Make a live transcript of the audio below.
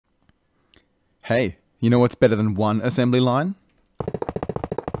Hey, you know what's better than one assembly line?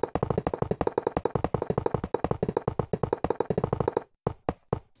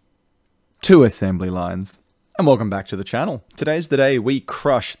 Two assembly lines. And welcome back to the channel. Today's the day we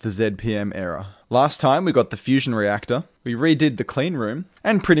crush the ZPM era. Last time we got the fusion reactor, we redid the clean room,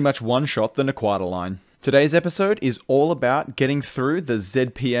 and pretty much one-shot the Naquata line. Today's episode is all about getting through the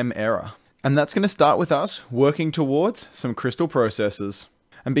ZPM era. And that's going to start with us working towards some crystal processors.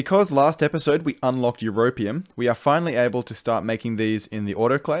 And because last episode we unlocked europium, we are finally able to start making these in the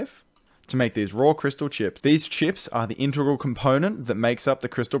autoclave to make these raw crystal chips. These chips are the integral component that makes up the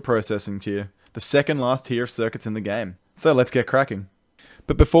crystal processing tier, the second last tier of circuits in the game. So let's get cracking.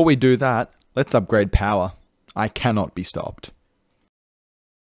 But before we do that, let's upgrade power. I cannot be stopped.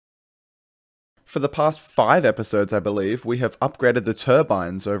 For the past 5 episodes, I believe, we have upgraded the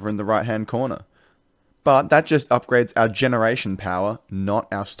turbines over in the right-hand corner. But that just upgrades our generation power,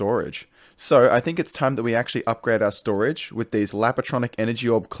 not our storage. So I think it's time that we actually upgrade our storage with these Lapatronic energy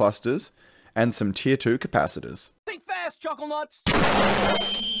orb clusters and some tier 2 capacitors. Think fast, chuckle nuts!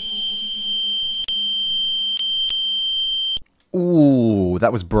 Ooh,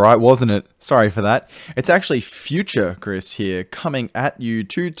 that was bright, wasn't it? Sorry for that. It's actually Future Chris here, coming at you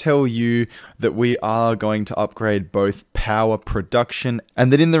to tell you that we are going to upgrade both power production,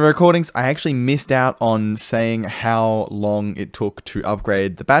 and that in the recordings I actually missed out on saying how long it took to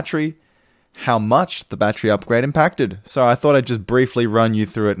upgrade the battery, how much the battery upgrade impacted. So I thought I'd just briefly run you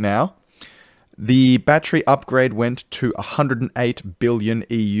through it now. The battery upgrade went to 108 billion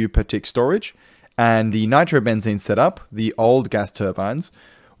EU per tick storage. And the nitrobenzene setup, the old gas turbines,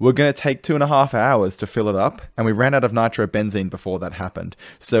 were going to take 2.5 hours to fill it up, and we ran out of nitrobenzene before that happened.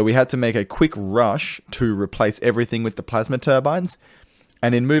 So we had to make a quick rush to replace everything with the plasma turbines,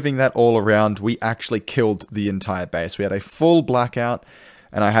 and in moving that all around, we actually killed the entire base. We had a full blackout,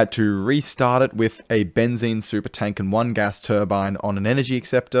 and I had to restart it with a benzene super tank and 1 gas turbine on an energy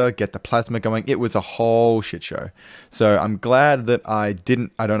acceptor, get the plasma going. It was a whole shit show. So I'm glad that I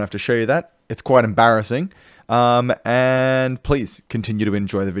don't have to show you that. It's quite embarrassing, and please continue to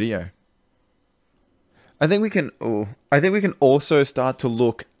enjoy the video. I think we can also start to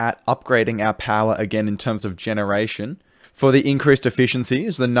look at upgrading our power again in terms of generation. For the increased efficiency,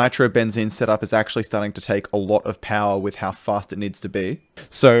 as the nitrobenzene setup is actually starting to take a lot of power with how fast it needs to be.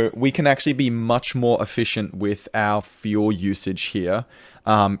 So we can actually be much more efficient with our fuel usage here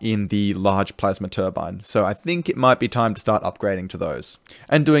in the large plasma turbine. So I think it might be time to start upgrading to those.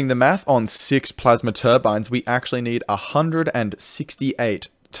 And doing the math on 6 plasma turbines, we actually need 168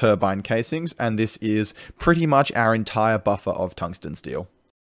 turbine casings, and this is pretty much our entire buffer of tungsten steel.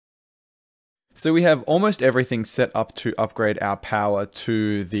 So we have almost everything set up to upgrade our power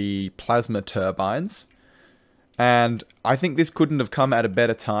to the plasma turbines. And I think this couldn't have come at a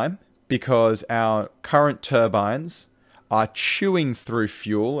better time, because our current turbines are chewing through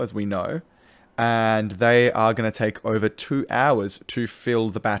fuel, as we know, and they are going to take over 2 hours to fill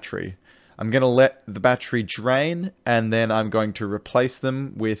the battery. I'm going to let the battery drain, and then I'm going to replace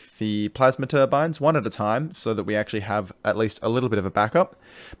them with the plasma turbines one at a time so that we actually have at least a little bit of a backup.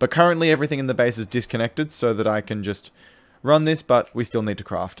 But currently everything in the base is disconnected so that I can just run this, but we still need to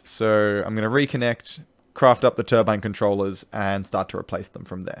craft. So I'm going to reconnect, craft up the turbine controllers, and start to replace them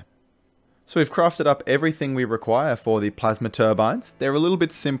from there. So we've crafted up everything we require for the plasma turbines. They're a little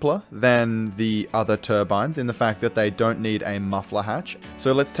bit simpler than the other turbines in the fact that they don't need a muffler hatch.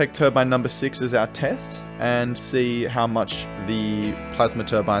 So let's take turbine number 6 as our test and see how much the plasma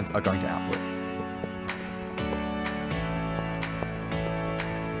turbines are going to output.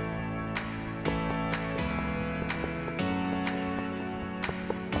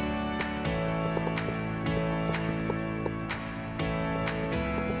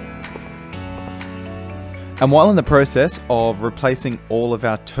 And while in the process of replacing all of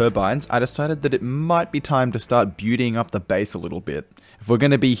our turbines, I decided that it might be time to start beautying up the base a little bit. If we're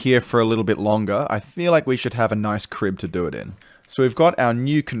going to be here for a little bit longer, I feel like we should have a nice crib to do it in. So we've got our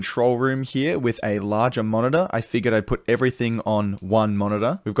new control room here with a larger monitor. I figured I'd put everything on one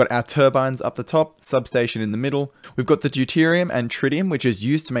monitor. We've got our turbines up the top, substation in the middle. We've got the deuterium and tritium, which is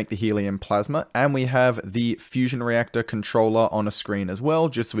used to make the helium plasma. And we have the fusion reactor controller on a screen as well,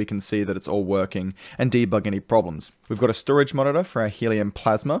 just so we can see that it's all working and debug any problems. We've got a storage monitor for our helium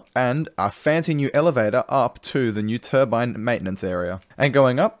plasma and our fancy new elevator up to the new turbine maintenance area. And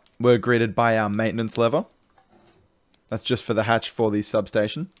going up, we're greeted by our maintenance lever. That's just for the hatch for the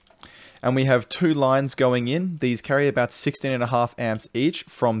substation. And we have 2 lines going in. These carry about 16.5 amps each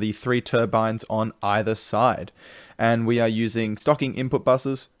from the 3 turbines on either side. And we are using stocking input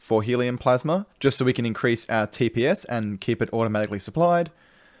buses for helium plasma, just so we can increase our TPS and keep it automatically supplied.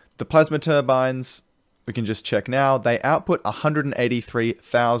 The plasma turbines, we can just check now. They output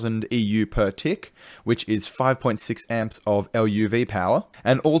 183,000 EU per tick, which is 5.6 amps of LUV power.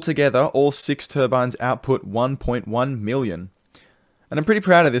 And altogether, all 6 turbines output 1.1 million. And I'm pretty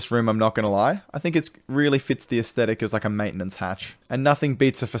proud of this room, I'm not going to lie. I think it really fits the aesthetic as like a maintenance hatch. And nothing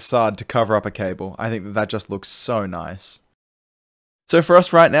beats a facade to cover up a cable. I think that just looks so nice. So for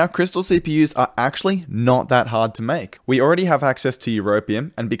us right now, crystal CPUs are actually not that hard to make. We already have access to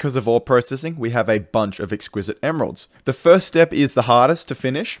europium, and because of ore processing, we have a bunch of exquisite emeralds. The first step is the hardest to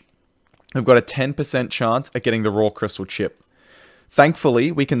finish. We've got a 10% chance at getting the raw crystal chip. Thankfully,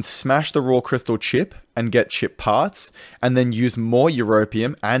 we can smash the raw crystal chip and get chip parts, and then use more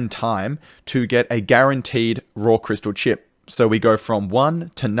europium and time to get a guaranteed raw crystal chip. So we go from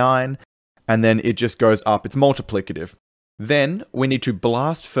 1 to 9, and then it just goes up. It's multiplicative. Then we need to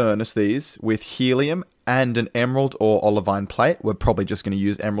blast furnace these with helium and an emerald or olivine plate. We're probably just going to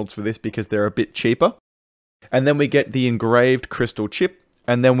use emeralds for this because they're a bit cheaper. And then we get the engraved crystal chip,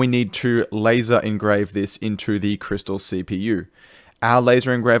 and then we need to laser engrave this into the crystal CPU. Our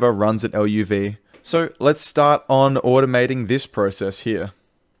laser engraver runs at LUV. So let's start on automating this process here.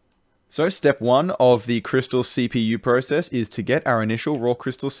 So step 1 of the crystal CPU process is to get our initial raw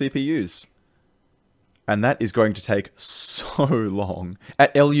crystal CPUs. And that is going to take so long.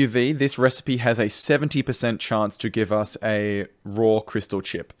 At LUV, this recipe has a 70% chance to give us a raw crystal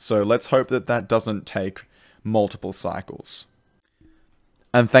chip. So let's hope that that doesn't take multiple cycles.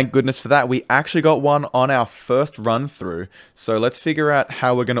 And thank goodness for that, we actually got one on our first run through. So let's figure out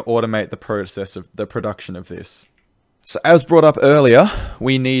how we're going to automate the process of the production of this. So as brought up earlier,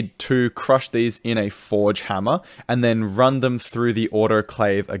 we need to crush these in a forge hammer and then run them through the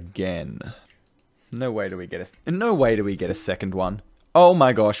autoclave again. No way do we get a second one. Oh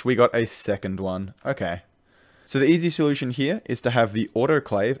my gosh, we got a second one. Okay. So the easy solution here is to have the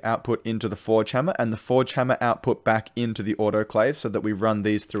autoclave output into the forge hammer and the forge hammer output back into the autoclave so that we run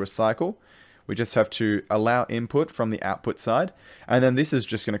these through a cycle. We just have to allow input from the output side, and then this is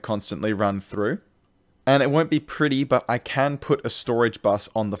just going to constantly run through. And it won't be pretty, but I can put a storage bus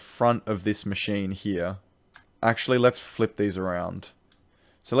on the front of this machine here. Actually, let's flip these around.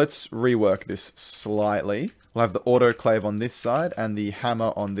 So let's rework this slightly. We'll have the autoclave on this side and the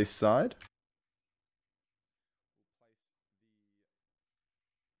hammer on this side.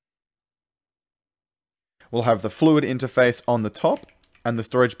 We'll have the fluid interface on the top, and the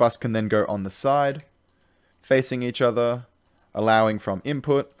storage bus can then go on the side, facing each other, allowing from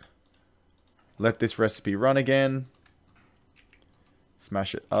input. Let this recipe run again.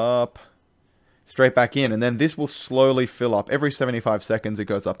 Smash it up. Straight back in, and then this will slowly fill up. Every 75 seconds it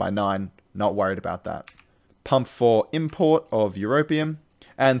goes up by 9. Not worried about that. Pump for import of europium,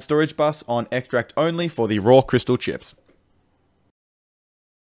 and storage bus on extract only for the raw crystal chips.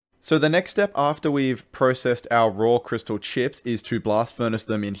 So the next step after we've processed our raw crystal chips is to blast furnace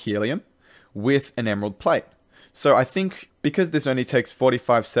them in helium with an emerald plate. So I think because this only takes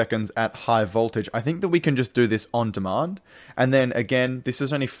 45 seconds at high voltage, I think that we can just do this on demand. And then again, this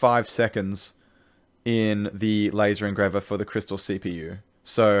is only 5 seconds in the laser engraver for the crystal CPU.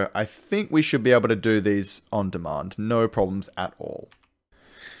 So I think we should be able to do these on demand. No problems at all.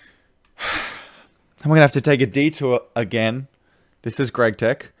 I'm going to have to take a detour again. This is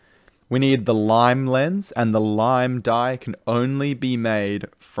Gregtech. We need the lime lens, and the lime dye can only be made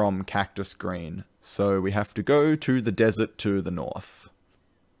from cactus green. So we have to go to the desert to the north.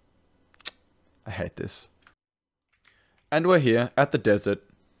 I hate this. And we're here at the desert.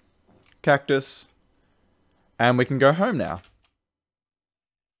 Cactus. And we can go home now.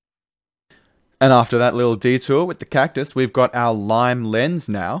 And after that little detour with the cactus, we've got our lime lens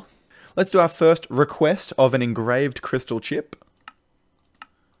now. Let's do our first request of an engraved crystal chip.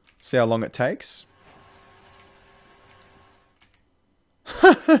 See how long it takes.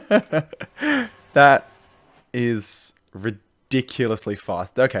 That is ridiculously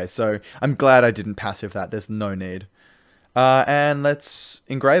fast. Okay, so I'm glad I didn't passive that. There's no need. And let's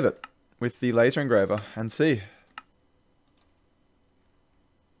engrave it with the laser engraver and see.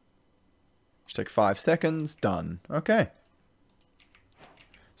 Should take 5 seconds. Done. Okay.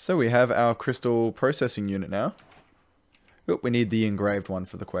 So we have our crystal processing unit now. Oh, we need the engraved one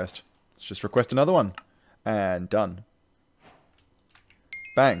for the quest. Let's just request another one. And done.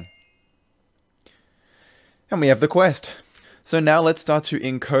 Bang. And we have the quest. So now let's start to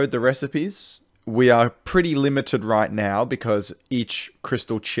encode the recipes. We are pretty limited right now because each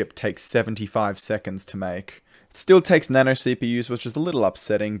crystal chip takes 75 seconds to make. It still takes nano CPUs, which is a little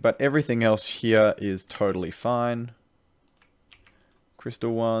upsetting, but everything else here is totally fine.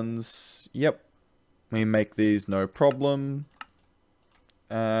 Crystal ones. Yep. We make these no problem.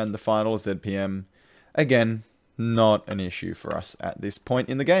 And the final ZPM, again, not an issue for us at this point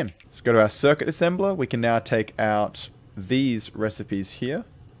in the game. Let's go to our circuit assembler. We can now take out these recipes here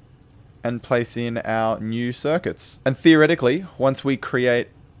and place in our new circuits. And theoretically, once we create,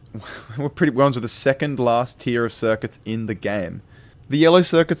 we're on to the second last tier of circuits in the game. The yellow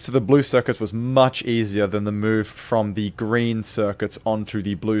circuits to the blue circuits was much easier than the move from the green circuits onto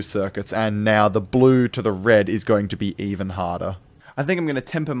the blue circuits, and now the blue to the red is going to be even harder. I think I'm going to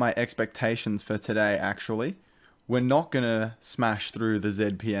temper my expectations for today, actually. We're not going to smash through the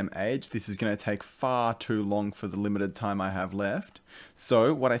ZPM age. This is going to take far too long for the limited time I have left.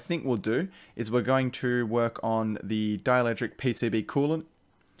 So what I think we'll do is we're going to work on the dielectric PCB coolant,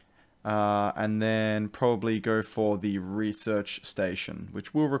 and then probably go for the research station,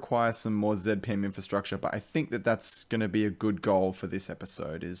 which will require some more ZPM infrastructure, but I think that that's going to be a good goal for this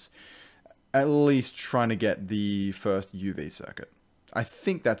episode, is at least trying to get the first UV circuit. I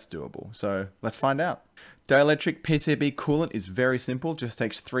think that's doable, so let's find out. Dielectric PCB coolant is very simple, just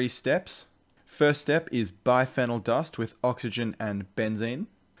takes 3 steps. First step is biphenyl dust with oxygen and benzene.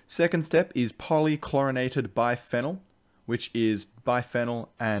 Second step is polychlorinated biphenyl, which is biphenyl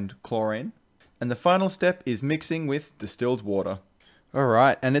and chlorine. And the final step is mixing with distilled water.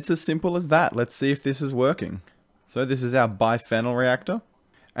 Alright, and it's as simple as that. Let's see if this is working. So this is our biphenyl reactor.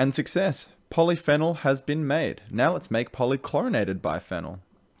 And success! Polyphenol has been made. Now let's make polychlorinated biphenyl.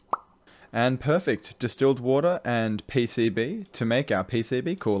 And perfect, distilled water and PCB to make our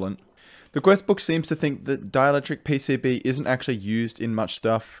PCB coolant. The quest book seems to think that dielectric PCB isn't actually used in much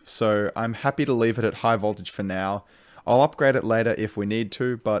stuff, so I'm happy to leave it at high voltage for now. I'll upgrade it later if we need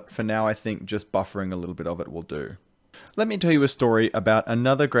to, but for now I think just buffering a little bit of it will do. Let me tell you a story about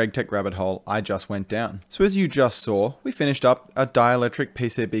another Gregtech rabbit hole I just went down. So as you just saw, we finished up a dielectric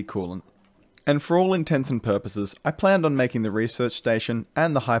PCB coolant. And for all intents and purposes, I planned on making the research station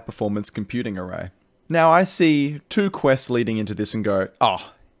and the high performance computing array. Now I see 2 quests leading into this and go,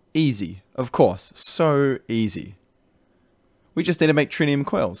 oh, easy, of course, so easy. We just need to make trinium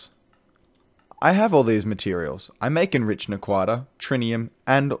coils. I have all these materials. I make enriched naquata, trinium,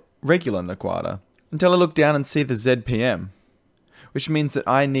 and regular naquata, until I look down and see the ZPM, which means that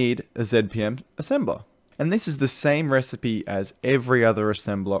I need a ZPM assembler. And this is the same recipe as every other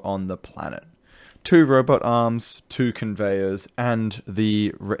assembler on the planet. 2 robot arms, 2 conveyors, and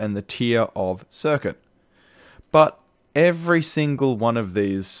the tier of circuit. But every single one of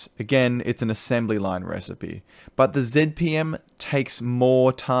these, again, it's an assembly line recipe. But the ZPM takes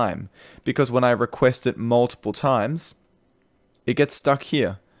more time, because when I request it multiple times, it gets stuck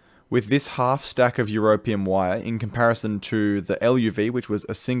here. With this half stack of europium wire in comparison to the LUV, which was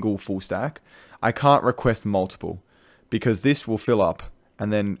a single full stack, I can't request multiple, because this will fill up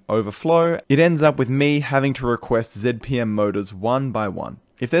and then overflow. It ends up with me having to request ZPM motors one by one.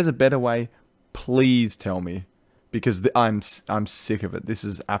 If there's a better way, please tell me, because I'm sick of it. This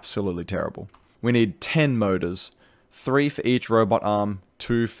is absolutely terrible. We need 10 motors, 3 for each robot arm,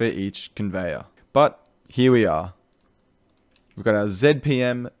 2 for each conveyor. But here we are. We've got our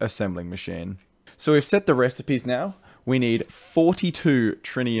ZPM assembling machine. So we've set the recipes now. We need 42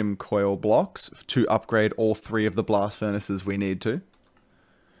 trinium coil blocks to upgrade all 3 of the blast furnaces we need to.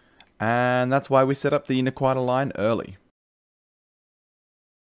 And that's why we set up the naquata line early.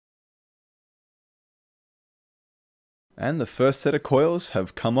 And the first set of coils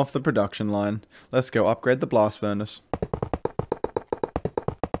have come off the production line. Let's go upgrade the blast furnace.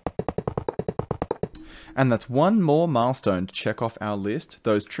 And that's one more milestone to check off our list.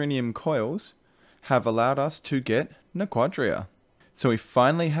 Those trinium coils have allowed us to get naquadria. So we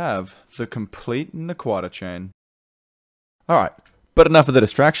finally have the complete naquata chain. Alright, but enough of the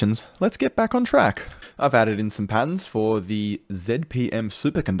distractions, let's get back on track. I've added in some patterns for the ZPM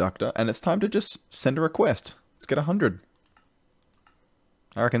superconductor, and it's time to just send a request. Let's get 100.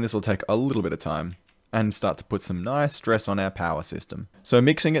 I reckon this will take a little bit of time and start to put some nice stress on our power system. So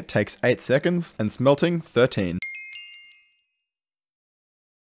mixing it takes 8 seconds and smelting 13.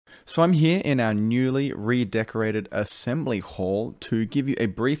 So I'm here in our newly redecorated assembly hall to give you a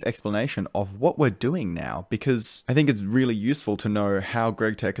brief explanation of what we're doing now, because I think it's really useful to know how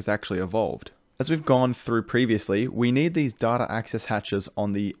Gregtech has actually evolved. As we've gone through previously, we need these data access hatches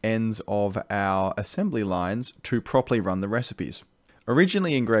on the ends of our assembly lines to properly run the recipes.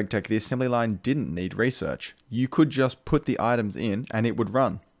 Originally in Gregtech, the assembly line didn't need research. You could just put the items in and it would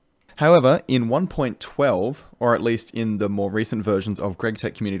run. However, in 1.12, or at least in the more recent versions of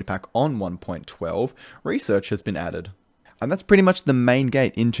Gregtech Community Pack on 1.12, research has been added. And that's pretty much the main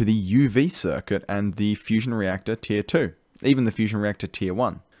gate into the UV circuit and the fusion reactor tier 2, even the fusion reactor tier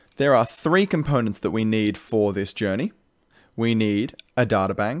 1. There are 3 components that we need for this journey. we need a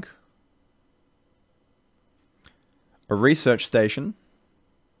data bank, a research station,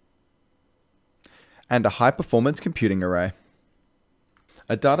 and a high-performance computing array.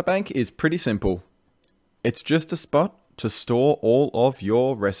 A data bank is pretty simple. It's just a spot to store all of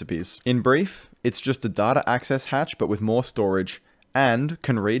your recipes. In brief, it's just a data access hatch but with more storage and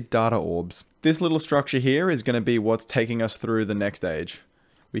can read data orbs. This little structure here is going to be what's taking us through the next stage.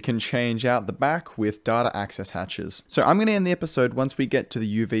 We can change out the back with data access hatches. So I'm going to end the episode once we get to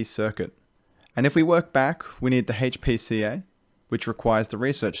the UV circuit. And if we work back, we need the HPCA, which requires the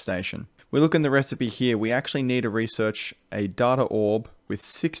research station. We look in the recipe here, we actually need to research a data orb with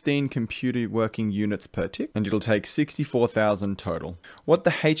 16 computer working units per tick, and it'll take 64,000 total. What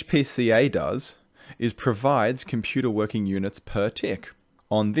the HPCA does is provides computer working units per tick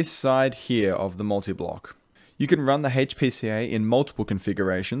on this side here of the multi-block. You can run the HPCA in multiple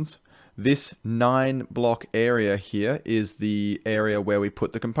configurations. This 9-block area here is the area where we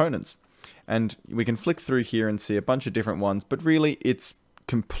put the components. And we can flick through here and see a bunch of different ones, but really it's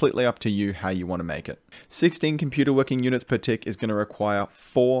completely up to you how you want to make it. 16 computer working units per tick is going to require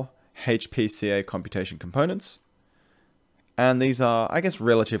 4 HPCA computation components. And these are, I guess,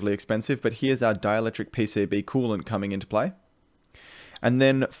 relatively expensive, but here's our dielectric PCB coolant coming into play. And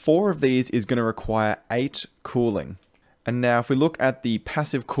then 4 of these is going to require 8 cooling. And now if we look at the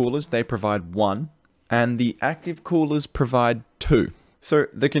passive coolers, they provide 1, and the active coolers provide 2. So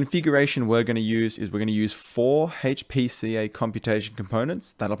the configuration we're going to use is we're going to use 4 HPCA computation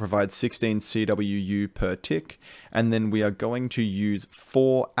components. That'll provide 16 CWU per tick. And then we are going to use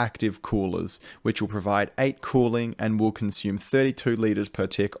 4 active coolers, which will provide 8 cooling and will consume 32 liters per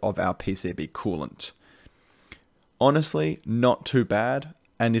tick of our PCB coolant. Honestly, not too bad.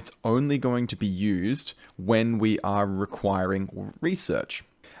 And it's only going to be used when we are requiring research.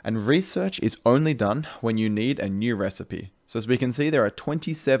 And research is only done when you need a new recipe. So as we can see, there are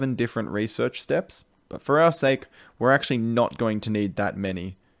 27 different research steps, but for our sake, we're actually not going to need that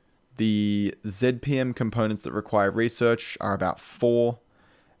many. The ZPM components that require research are about 4,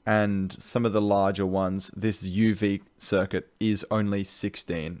 and some of the larger ones, this UV circuit is only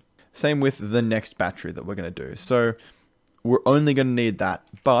 16. Same with the next battery that we're going to do. So we're only going to need that,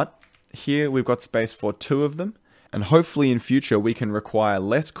 but here we've got space for 2 of them. And hopefully in future we can require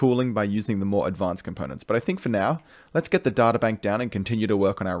less cooling by using the more advanced components. But I think for now, let's get the data bank down and continue to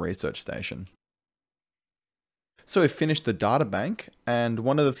work on our research station. So we've finished the data bank, and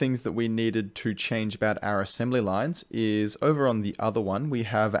one of the things that we needed to change about our assembly lines is over on the other one, we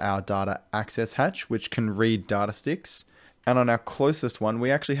have our data access hatch, which can read data sticks. And on our closest one,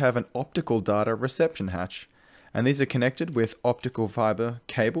 we actually have an optical data reception hatch. And these are connected with optical fiber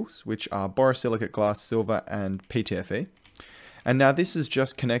cables, which are borosilicate glass, silver, and PTFE. And now this is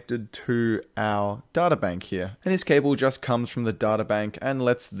just connected to our data bank here. And this cable just comes from the data bank and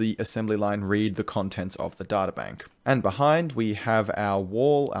lets the assembly line read the contents of the data bank. And behind we have our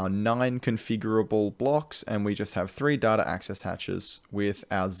wall, our 9 configurable blocks, and we just have 3 data access hatches with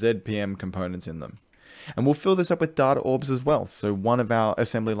our ZPM components in them. And we'll fill this up with data orbs as well. So one of our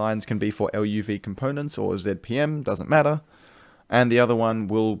assembly lines can be for LUV components or ZPM, doesn't matter. And the other one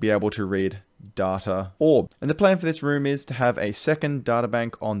will be able to read data orb. And the plan for this room is to have a second data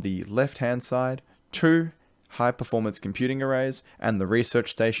bank on the left-hand side, 2 high-performance computing arrays, and the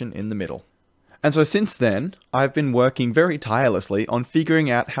research station in the middle. And so since then, I've been working very tirelessly on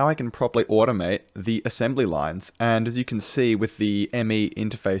figuring out how I can properly automate the assembly lines. And as you can see with the ME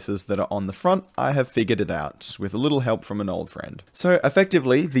interfaces that are on the front, I have figured it out with a little help from an old friend. So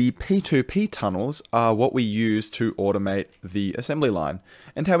effectively, the P2P tunnels are what we use to automate the assembly line.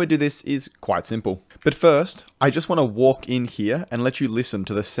 And how we do this is quite simple. But first, I just want to walk in here and let you listen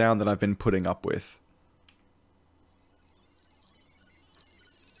to the sound that I've been putting up with.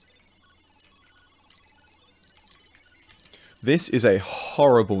 This is a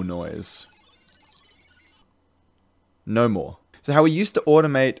horrible noise. No more. So how we used to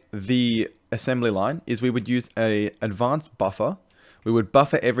automate the assembly line is we would use an advanced buffer. We would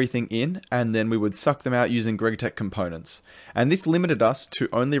buffer everything in, and then we would suck them out using Gregtech components. And this limited us to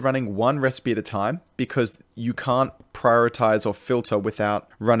only running 1 recipe at a time because you can't prioritize or filter without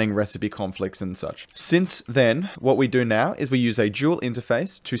running recipe conflicts and such. Since then, what we do now is we use a dual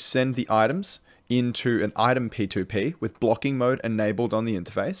interface to send the items into an item P2P with blocking mode enabled on the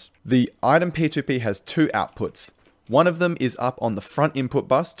interface. The item P2P has 2 outputs. One of them is up on the front input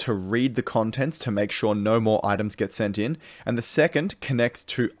bus to read the contents to make sure no more items get sent in, and the second connects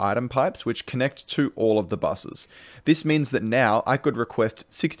to item pipes which connect to all of the buses. This means that now I could request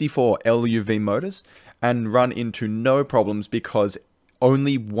 64 LUV motors and run into no problems because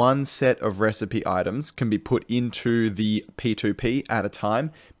only one set of recipe items can be put into the P2P at a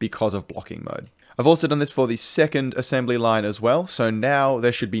time because of blocking mode. I've also done this for the second assembly line as well, so now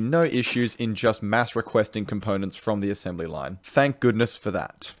there should be no issues in just mass requesting components from the assembly line. Thank goodness for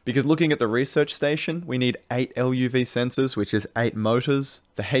that. Because looking at the research station, we need 8 LUV sensors, which is 8 motors.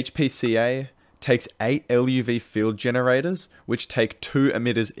 The HPCA takes 8 LUV field generators, which take 2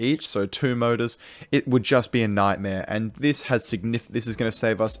 emitters each, so 2 motors. It would just be a nightmare, and this is going to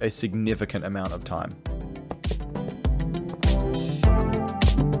save us a significant amount of time.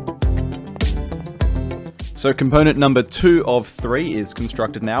 So component number 2 of 3 is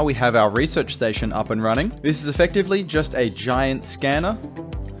constructed now. We have our research station up and running. This is effectively just a giant scanner.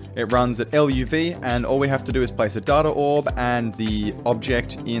 It runs at LUV, and all we have to do is place a data orb and the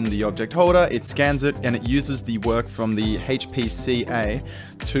object in the object holder. It scans it, and it uses the work from the HPCA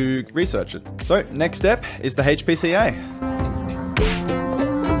to research it. So next step is the HPCA.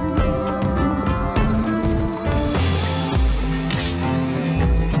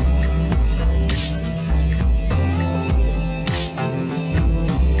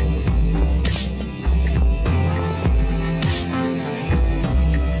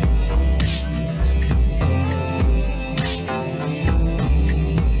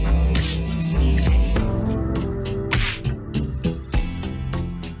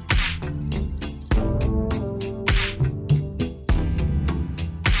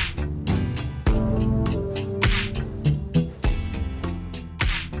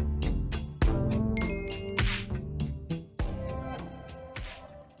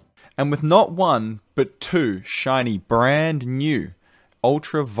 And with not one, but 2 shiny, brand new,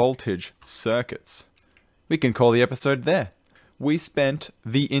 ultra voltage circuits. We can call the episode there. We spent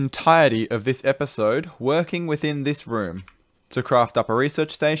the entirety of this episode working within this room to craft up a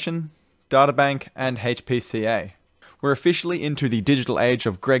research station, databank, and HPCA. We're officially into the digital age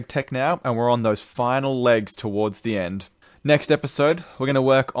of Gregtech now, and we're on those final legs towards the end. Next episode, we're going to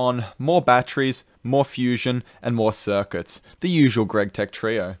work on more batteries, more fusion, and more circuits. The usual Gregtech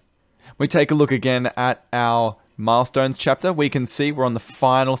trio. We take a look again at our milestones chapter. We can see we're on the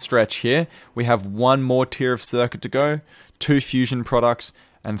final stretch here. We have 1 more tier of circuit to go, 2 fusion products,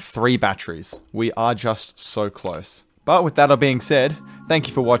 and 3 batteries. We are just so close. But with that all being said, thank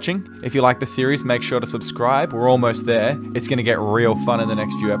you for watching. If you like the series, make sure to subscribe. We're almost there. It's going to get real fun in the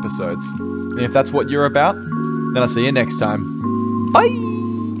next few episodes. And if that's what you're about, then I'll see you next time. Bye!